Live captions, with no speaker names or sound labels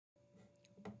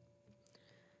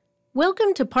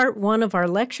Welcome to part 1 of our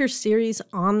lecture series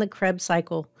on the Kreb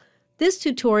cycle. This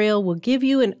tutorial will give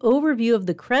you an overview of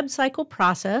the Kreb cycle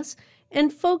process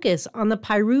and focus on the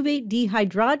pyruvate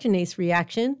dehydrogenase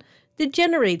reaction that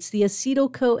generates the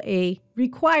acetyl-CoA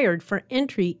required for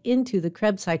entry into the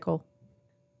Kreb cycle.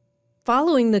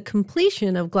 Following the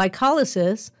completion of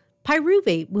glycolysis,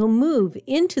 pyruvate will move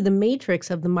into the matrix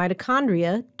of the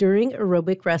mitochondria during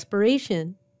aerobic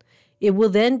respiration. It will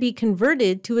then be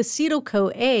converted to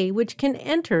acetyl-CoA, which can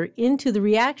enter into the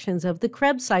reactions of the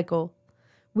Kreb cycle,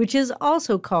 which is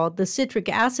also called the citric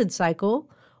acid cycle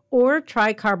or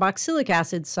tricarboxylic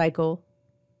acid cycle.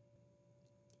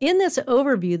 In this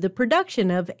overview, the production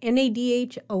of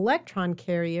NADH electron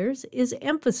carriers is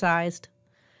emphasized.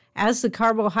 As the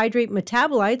carbohydrate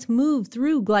metabolites move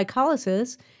through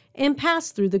glycolysis and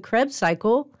pass through the Kreb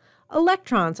cycle,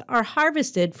 electrons are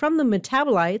harvested from the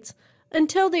metabolites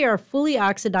until they are fully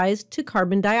oxidized to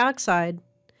carbon dioxide.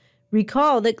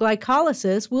 Recall that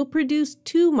glycolysis will produce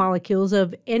 2 molecules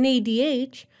of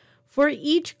NADH for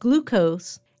each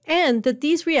glucose, and that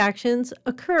these reactions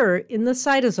occur in the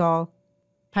cytosol.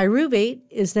 Pyruvate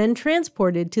is then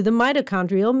transported to the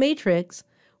mitochondrial matrix,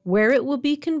 where it will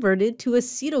be converted to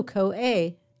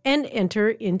acetyl-CoA and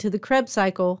enter into the Kreb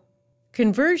cycle.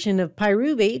 Conversion of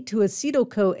pyruvate to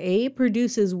acetyl-CoA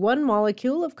produces 1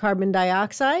 molecule of carbon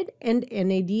dioxide and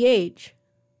NADH.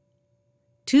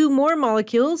 2 more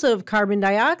molecules of carbon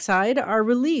dioxide are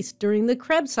released during the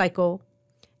Kreb cycle,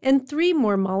 and 3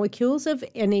 more molecules of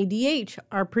NADH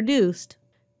are produced.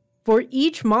 For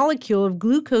each molecule of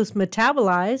glucose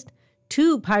metabolized,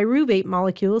 2 pyruvate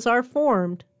molecules are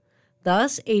formed.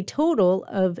 Thus, a total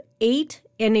of 8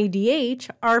 NADH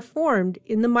are formed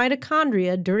in the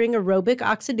mitochondria during aerobic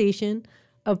oxidation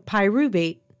of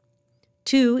pyruvate,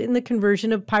 2 in the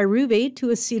conversion of pyruvate to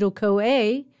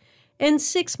acetyl-CoA, and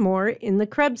 6 more in the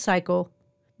Kreb cycle.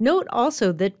 Note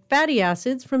also that fatty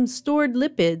acids from stored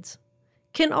lipids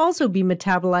can also be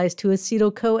metabolized to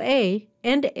acetyl-CoA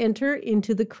and enter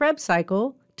into the Kreb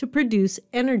cycle to produce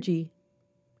energy.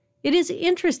 It is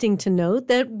interesting to note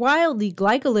that while the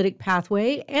glycolytic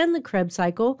pathway and the Kreb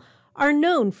cycle are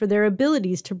known for their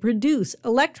abilities to produce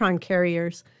electron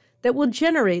carriers that will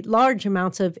generate large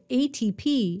amounts of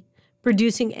ATP,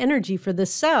 producing energy for the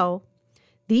cell,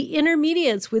 the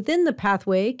intermediates within the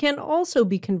pathway can also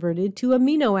be converted to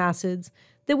amino acids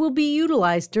that will be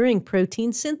utilized during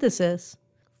protein synthesis.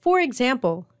 For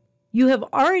example, you have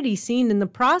already seen in the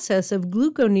process of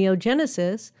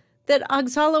gluconeogenesis that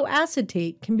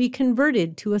oxaloacetate can be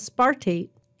converted to aspartate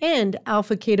and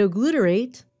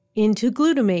alpha-ketoglutarate into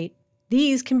glutamate.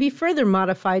 These can be further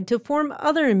modified to form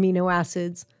other amino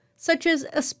acids, such as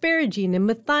asparagine and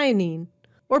methionine,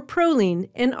 or proline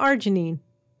and arginine.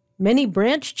 Many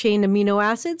branched-chain amino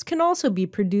acids can also be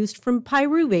produced from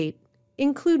pyruvate,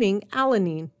 including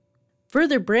alanine.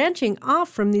 Further branching off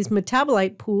from these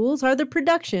metabolite pools are the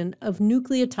production of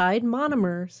nucleotide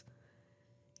monomers,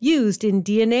 used in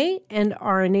DNA and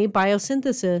RNA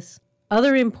biosynthesis.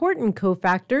 Other important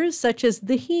cofactors, such as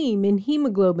the heme and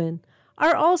hemoglobin,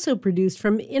 are also produced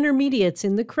from intermediates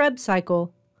in the Kreb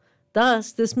cycle.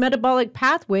 Thus, this metabolic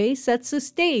pathway sets the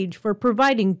stage for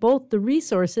providing both the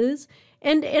resources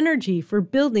and energy for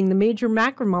building the major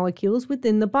macromolecules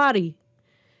within the body.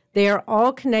 They are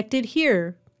all connected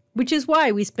here, which is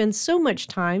why we spend so much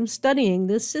time studying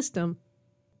this system.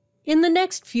 In the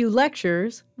next few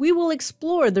lectures, we will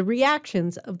explore the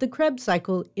reactions of the Kreb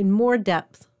cycle in more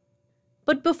depth.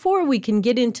 But before we can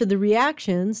get into the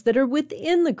reactions that are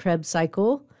within the Kreb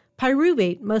cycle,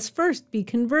 pyruvate must first be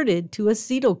converted to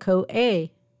acetyl-CoA.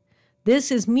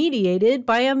 This is mediated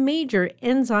by a major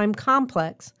enzyme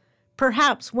complex,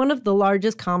 perhaps one of the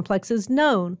largest complexes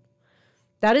known.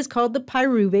 That is called the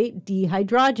pyruvate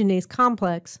dehydrogenase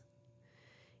complex.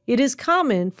 It is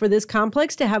common for this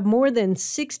complex to have more than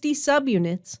 60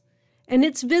 subunits, and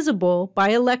it's visible by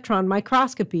electron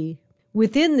microscopy.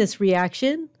 Within this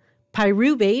reaction,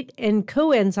 pyruvate and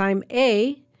coenzyme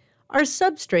A are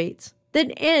substrates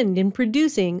that end in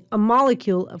producing a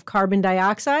molecule of carbon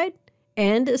dioxide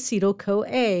and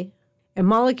acetyl-CoA. A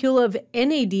molecule of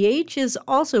NADH is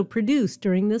also produced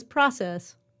during this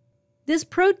process. This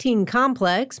protein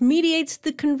complex mediates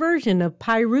the conversion of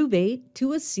pyruvate to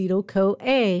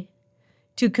acetyl-CoA.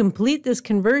 To complete this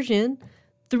conversion,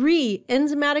 3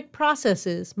 enzymatic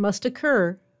processes must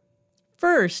occur.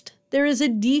 First, there is a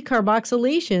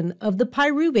decarboxylation of the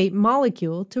pyruvate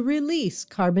molecule to release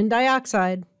carbon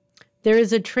dioxide. There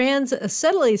is a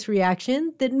trans-acetylase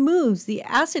reaction that moves the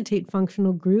acetate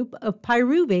functional group of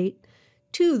pyruvate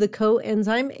to the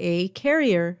coenzyme A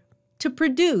carrier to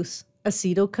produce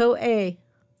acetyl-CoA.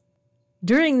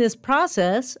 During this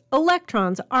process,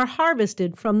 electrons are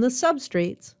harvested from the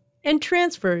substrates and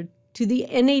transferred to the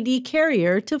NAD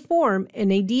carrier to form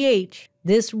NADH.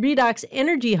 This redox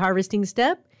energy harvesting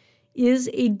step is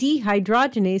a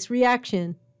dehydrogenase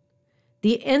reaction.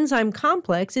 The enzyme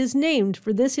complex is named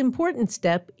for this important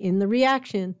step in the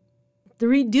reaction. The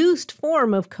reduced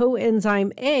form of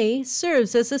coenzyme A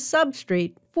serves as a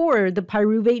substrate for the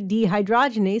pyruvate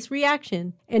dehydrogenase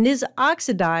reaction and is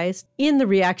oxidized in the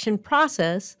reaction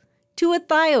process to a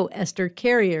thioester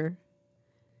carrier.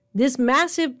 This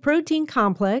massive protein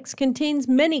complex contains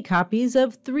many copies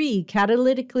of 3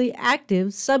 catalytically active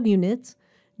subunits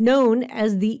known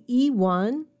as the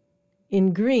E1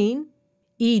 in green,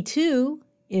 E2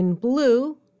 in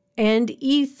blue, and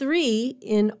E3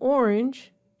 in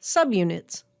orange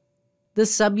subunits. The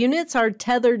subunits are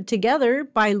tethered together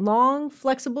by long,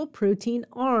 flexible protein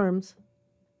arms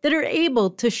that are able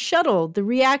to shuttle the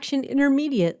reaction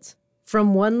intermediates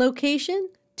from one location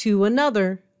to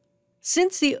another.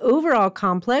 Since the overall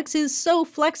complex is so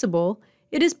flexible,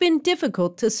 it has been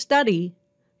difficult to study.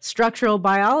 Structural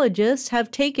biologists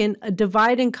have taken a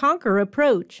divide-and-conquer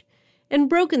approach and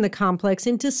broken the complex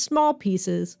into small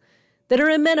pieces that are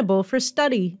amenable for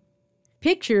study.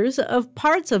 Pictures of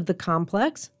parts of the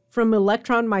complex from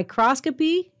electron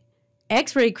microscopy,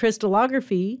 X-ray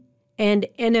crystallography, and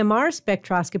NMR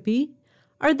spectroscopy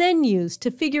are then used to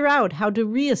figure out how to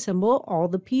reassemble all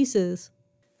the pieces.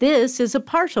 This is a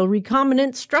partial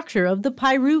recombinant structure of the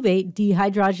pyruvate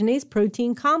dehydrogenase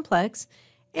protein complex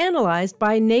analyzed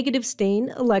by negative stain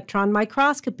electron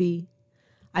microscopy.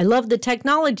 I love the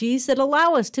technologies that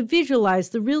allow us to visualize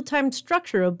the real-time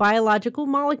structure of biological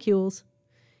molecules.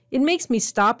 It makes me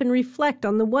stop and reflect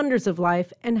on the wonders of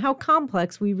life and how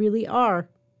complex we really are.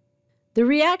 The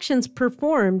reactions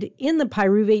performed in the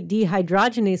pyruvate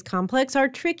dehydrogenase complex are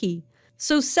tricky,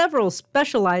 so several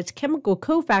specialized chemical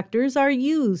cofactors are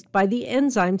used by the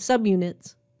enzyme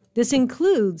subunits. This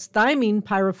includes thymine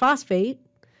pyrophosphate,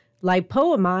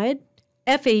 lipoamide,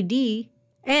 FAD,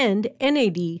 and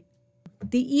NAD.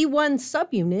 The E1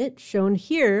 subunit, shown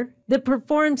here, that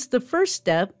performs the first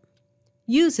step,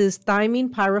 uses thymine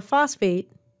pyrophosphate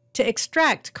to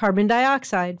extract carbon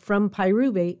dioxide from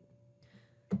pyruvate.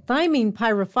 Thymine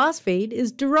pyrophosphate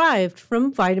is derived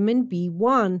from vitamin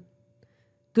B1.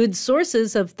 Good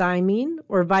sources of thymine,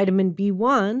 or vitamin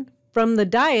B1, from the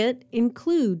diet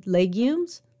include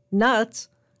legumes, nuts,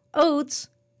 oats,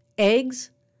 eggs,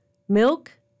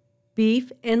 milk,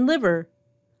 beef, and liver.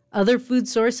 Other food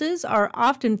sources are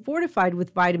often fortified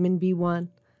with vitamin B1,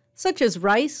 such as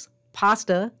rice,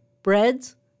 pasta,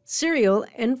 breads, cereal,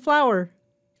 and flour.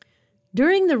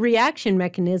 During the reaction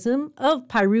mechanism of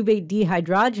pyruvate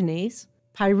dehydrogenase,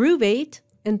 pyruvate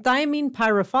and thymine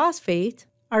pyrophosphate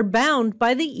are bound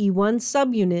by the E1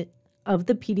 subunit of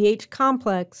the PDH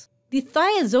complex. The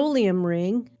thiazolium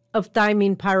ring of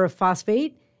thymine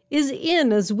pyrophosphate is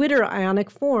in a Zwitter ionic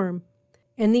form,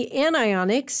 and the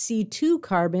anionic C2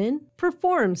 carbon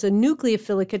performs a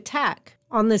nucleophilic attack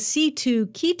on the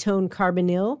C2 ketone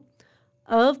carbonyl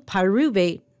of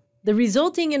pyruvate. The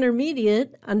resulting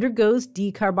intermediate undergoes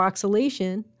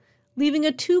decarboxylation, leaving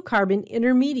a 2-carbon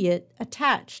intermediate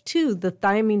attached to the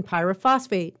thymine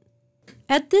pyrophosphate.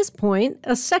 At this point,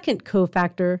 a second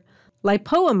cofactor,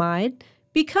 lipoamide,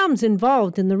 becomes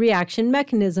involved in the reaction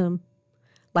mechanism.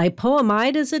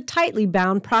 Lipoamide is a tightly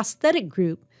bound prosthetic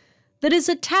group that is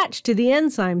attached to the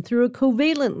enzyme through a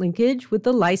covalent linkage with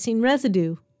the lysine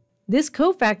residue. This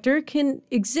cofactor can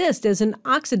exist as an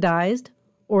oxidized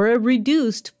or a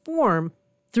reduced form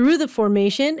through the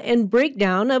formation and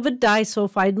breakdown of a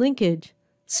disulfide linkage,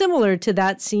 similar to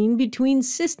that seen between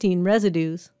cysteine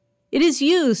residues. It is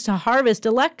used to harvest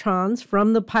electrons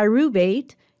from the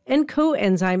pyruvate and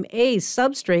coenzyme A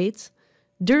substrates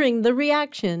during the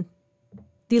reaction.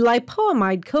 The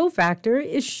lipoamide cofactor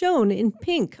is shown in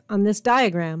pink on this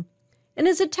diagram and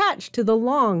is attached to the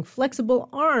long, flexible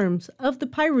arms of the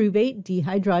pyruvate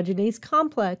dehydrogenase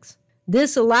complex.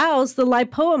 This allows the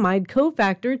lipoamide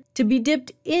cofactor to be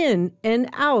dipped in and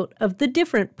out of the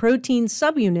different protein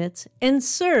subunits and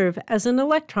serve as an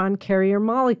electron carrier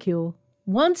molecule.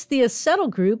 Once the acetyl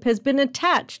group has been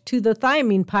attached to the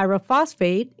thymine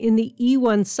pyrophosphate in the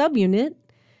E1 subunit,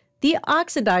 the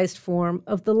oxidized form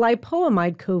of the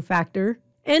lipoamide cofactor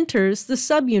enters the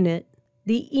subunit.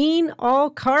 The ene-all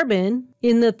carbon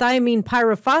in the thymine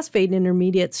pyrophosphate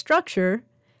intermediate structure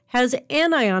has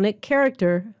anionic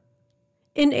character,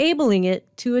 enabling it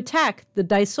to attack the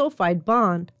disulfide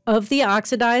bond of the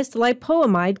oxidized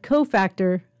lipoamide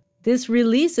cofactor. This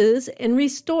releases and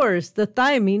restores the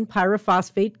thymine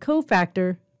pyrophosphate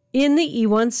cofactor. in the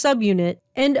E1 subunit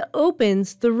and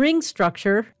opens the ring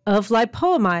structure of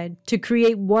lipoamide to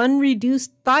create one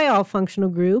reduced thiol functional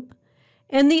group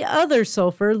and the other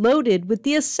sulfur loaded with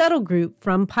the acetyl group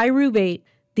from pyruvate.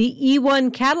 The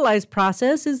E1 catalyzed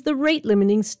process is the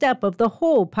rate-limiting step of the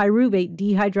whole pyruvate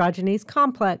dehydrogenase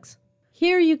complex.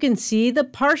 Here you can see the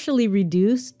partially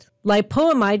reduced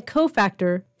lipoamide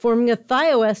cofactor forming a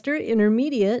thioester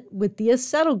intermediate with the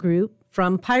acetyl group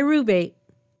from pyruvate.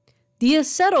 The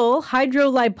acetyl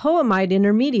hydrolipoamide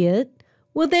intermediate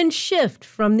will then shift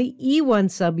from the E1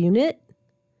 subunit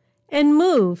and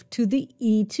move to the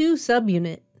E2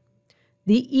 subunit.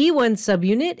 The E1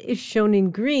 subunit is shown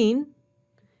in green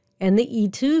and the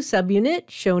E2 subunit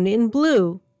shown in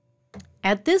blue.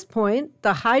 At this point,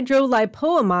 the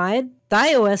hydrolipoamide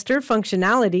thioester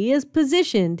functionality is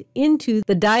positioned into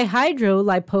the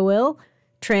dihydrolipoyl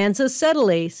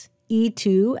transacetylase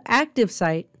E2 active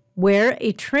site, where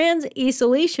a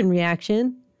transacylation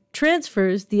reaction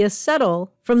transfers the acetyl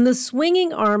from the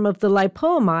swinging arm of the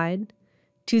lipoamide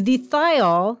to the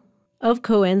thiol of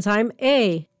coenzyme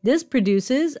A. This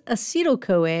produces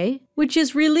acetyl-CoA, which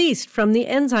is released from the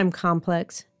enzyme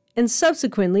complex and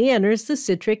subsequently enters the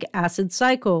citric acid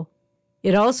cycle.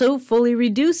 It also fully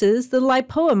reduces the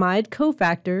lipoamide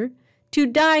cofactor to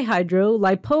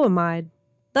dihydrolipoamide.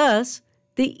 Thus,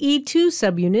 the E2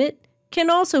 subunit can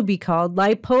also be called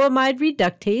lipoamide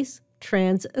reductase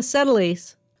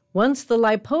transacetylase. Once the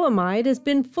lipoamide has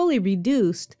been fully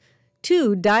reduced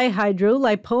to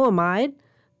dihydrolipoamide,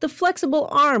 the flexible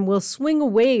arm will swing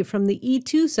away from the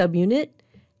E2 subunit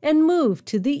and move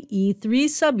to the E3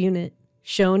 subunit,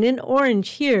 shown in orange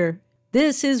here.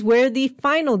 This is where the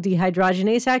final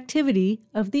dehydrogenase activity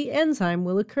of the enzyme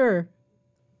will occur.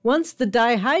 Once the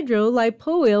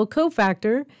dihydrolipoyl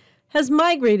cofactor has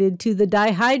migrated to the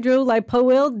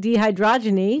dihydrolipoyl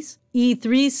dehydrogenase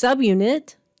E3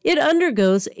 subunit, it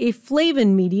undergoes a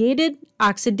flavin-mediated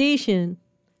oxidation.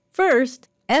 First,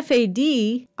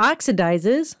 FAD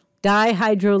oxidizes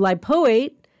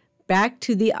dihydrolipoate back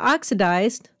to the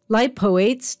oxidized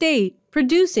lipoate state,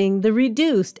 producing the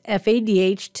reduced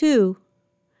FADH2.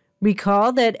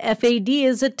 Recall that FAD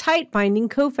is a tight binding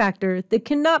cofactor that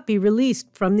cannot be released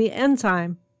from the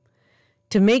enzyme.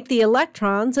 To make the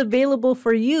electrons available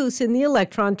for use in the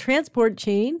electron transport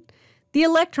chain, the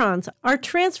electrons are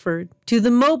transferred to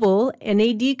the mobile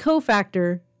NAD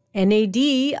cofactor.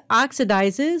 NAD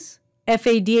oxidizes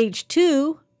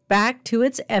FADH2 back to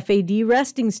its FAD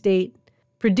resting state,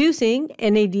 producing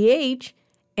NADH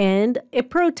and a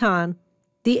proton.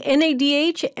 The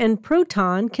NADH and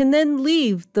proton can then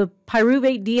leave the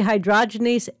pyruvate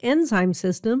dehydrogenase enzyme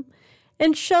system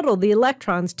and shuttle the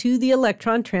electrons to the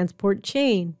electron transport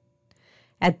chain.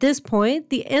 At this point,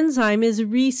 the enzyme is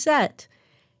reset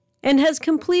and has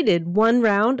completed one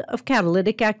round of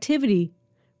catalytic activity,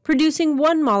 producing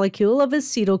one molecule of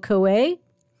acetyl-CoA,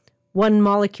 one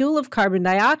molecule of carbon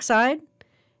dioxide,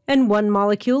 and one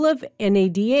molecule of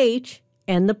NADH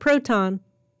and the proton.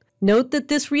 Note that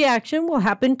this reaction will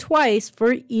happen twice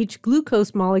for each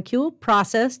glucose molecule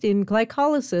processed in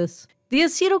glycolysis. The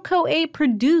acetyl-CoA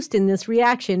produced in this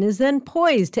reaction is then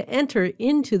poised to enter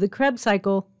into the Kreb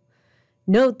cycle.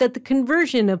 Note that the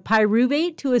conversion of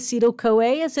pyruvate to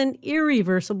acetyl-CoA is an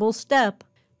irreversible step.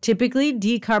 Typically,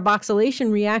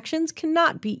 decarboxylation reactions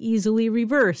cannot be easily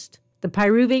reversed. The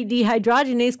pyruvate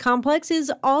dehydrogenase complex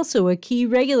is also a key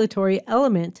regulatory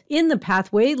element in the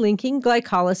pathway linking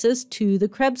glycolysis to the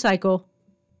Kreb cycle.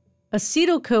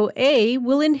 Acetyl-CoA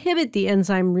will inhibit the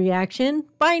enzyme reaction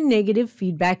by negative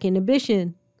feedback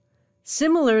inhibition.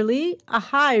 Similarly, a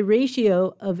high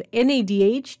ratio of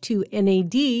NADH to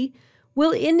NAD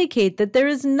will indicate that there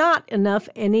is not enough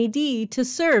NAD to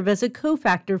serve as a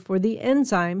cofactor for the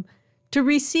enzyme to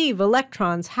receive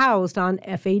electrons housed on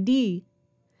FAD.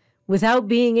 Without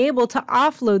being able to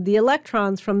offload the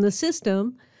electrons from the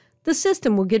system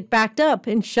will get backed up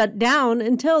and shut down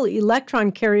until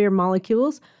electron carrier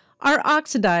molecules are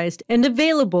oxidized and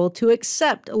available to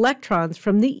accept electrons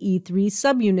from the E3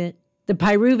 subunit. The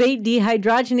pyruvate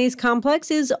dehydrogenase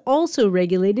complex is also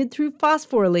regulated through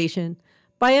phosphorylation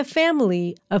by a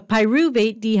family of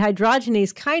pyruvate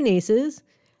dehydrogenase kinases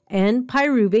and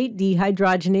pyruvate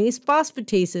dehydrogenase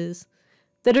phosphatases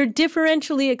that are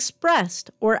differentially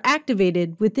expressed or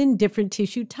activated within different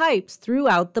tissue types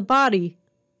throughout the body.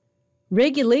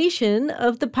 Regulation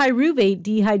of the pyruvate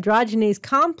dehydrogenase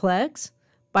complex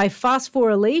by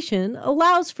phosphorylation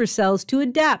allows for cells to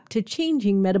adapt to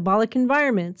changing metabolic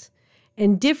environments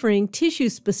and differing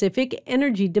tissue-specific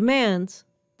energy demands.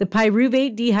 The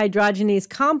pyruvate dehydrogenase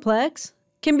complex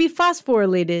can be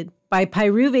phosphorylated by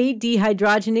pyruvate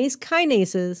dehydrogenase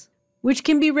kinases, which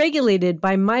can be regulated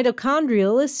by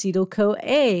mitochondrial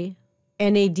acetyl-CoA,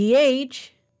 NADH,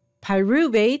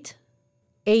 pyruvate,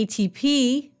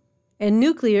 ATP, and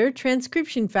nuclear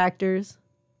transcription factors.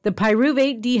 The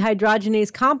pyruvate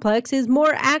dehydrogenase complex is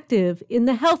more active in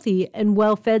the healthy and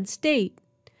well-fed state.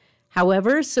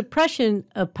 However, suppression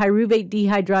of pyruvate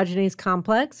dehydrogenase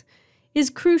complex is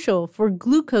crucial for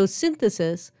glucose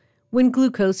synthesis when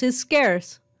glucose is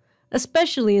scarce,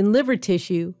 especially in liver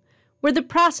tissue, where the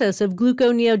process of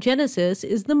gluconeogenesis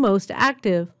is the most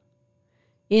active.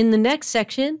 In the next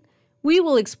section, we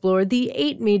will explore the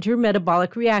 8 major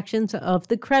metabolic reactions of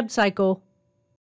the Krebs cycle.